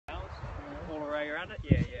around it?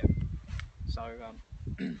 Yeah, yeah. So,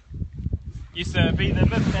 used to be the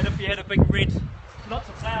myth that if you had a big red, lots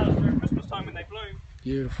of flowers during Christmas time when they bloom.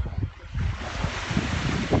 Beautiful.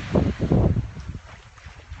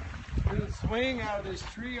 There's a swing out of this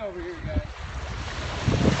tree over here, guys.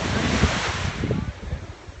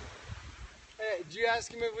 Hey, did you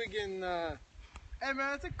ask him if we can, hey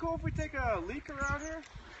man, is it cool if we take a leak around here?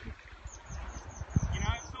 You know,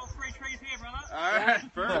 it's still 3 trees here, brother.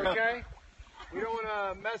 Alright, perfect. Okay. We don't want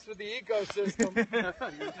to mess with the ecosystem. There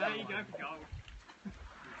you go for gold.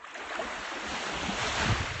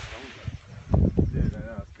 Dude, I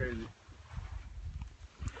know, it's crazy.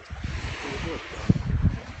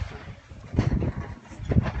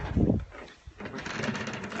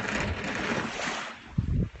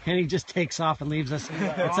 And he just takes off and leaves us.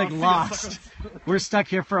 It's like lost. We're stuck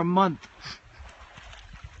here for a month.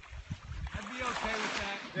 I'd be okay with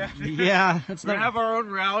that. Yeah, it's We're gonna not have our own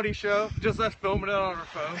reality show, just us filming it on our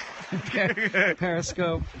phone.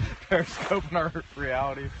 Periscope. Periscoping our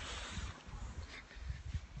reality.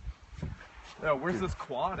 Yo, where's this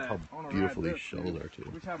quad at? How beautiful these shells are too.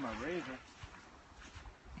 Wish I had my razor.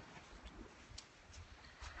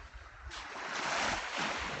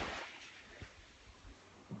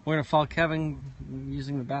 We're gonna follow Kevin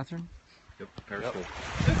using the bathroom. Yep, periscope.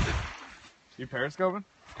 You periscoping?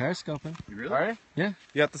 Periscoping. You really? Alright? Yeah.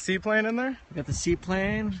 You got the seaplane in there? We got the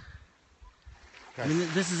seaplane. I mean,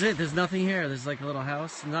 this is it. There's nothing here. There's like a little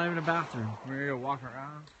house, not even a bathroom. We're gonna go walk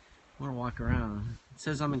around. I want to walk around. It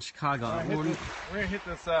says I'm in Chicago. We're gonna hit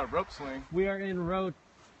this rope swing. We are in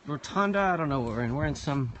Rotunda. I don't know what we're in. We're in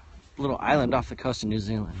some little island off the coast of New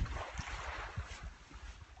Zealand.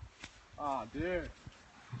 Oh, dude.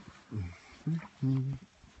 I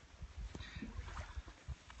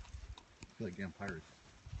feel like damn pirates.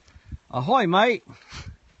 Ahoy, mate! Yeah,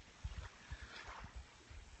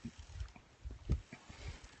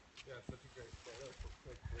 such a great photo.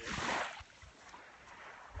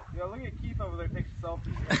 Yo, look at Keith over there taking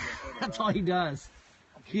selfies. That's all he does.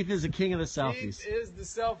 Keith is the king of the selfies. Keith is the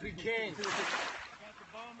selfie king.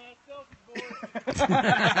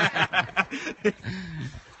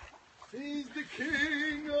 He's the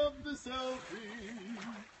king of the selfie.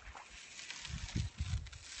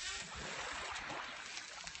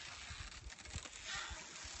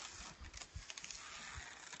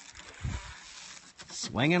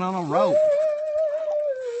 Swinging on a rope.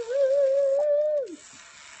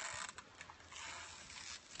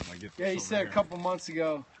 Yeah, he said a couple months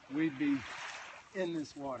ago we'd be in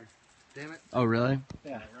this water. Damn it. Oh, really?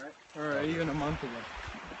 Yeah, right? Or even a month ago.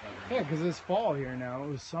 Yeah, because it's fall here now. It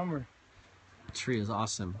was summer. The tree is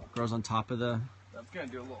awesome. Grows on top of the... That's going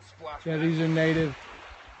to do a little splash. Yeah, these are native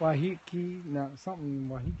Wahiki, no, something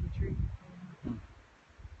Wahiki tree. You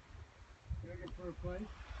looking for a place?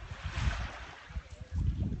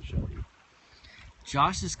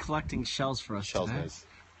 Josh is collecting shells for us Shells, today. guys.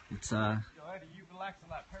 It's Yo, Eddie, you relax on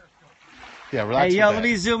that periscope. Yeah, relax. Hey, yo, with let that.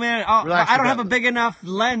 me zoom in. Oh, Relax I don't with have that. a big enough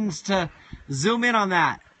lens to zoom in on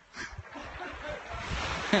that.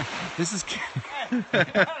 This is...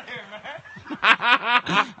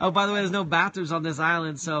 Oh, by the way, there's no bathrooms on this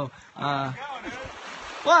island, so...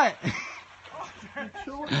 What?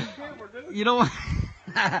 You don't want...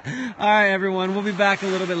 Alright, everyone, we'll be back a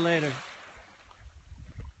little bit later.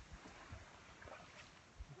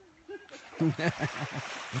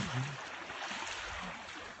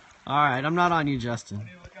 Alright, I'm not on you, Justin.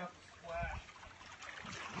 Look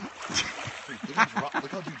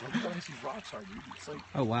how deep these rocks are, dude. It's like...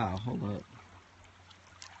 Oh, wow, hold up.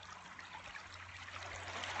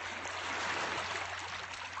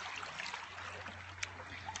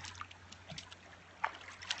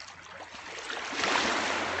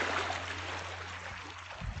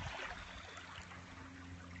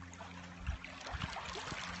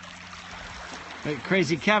 Hey,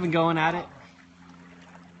 Crazy Kevin going at it.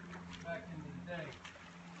 Back in the day.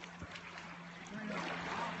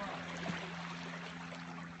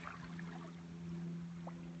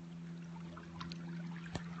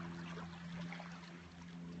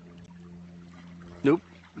 Nope.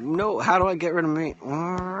 No, how do I get rid of me?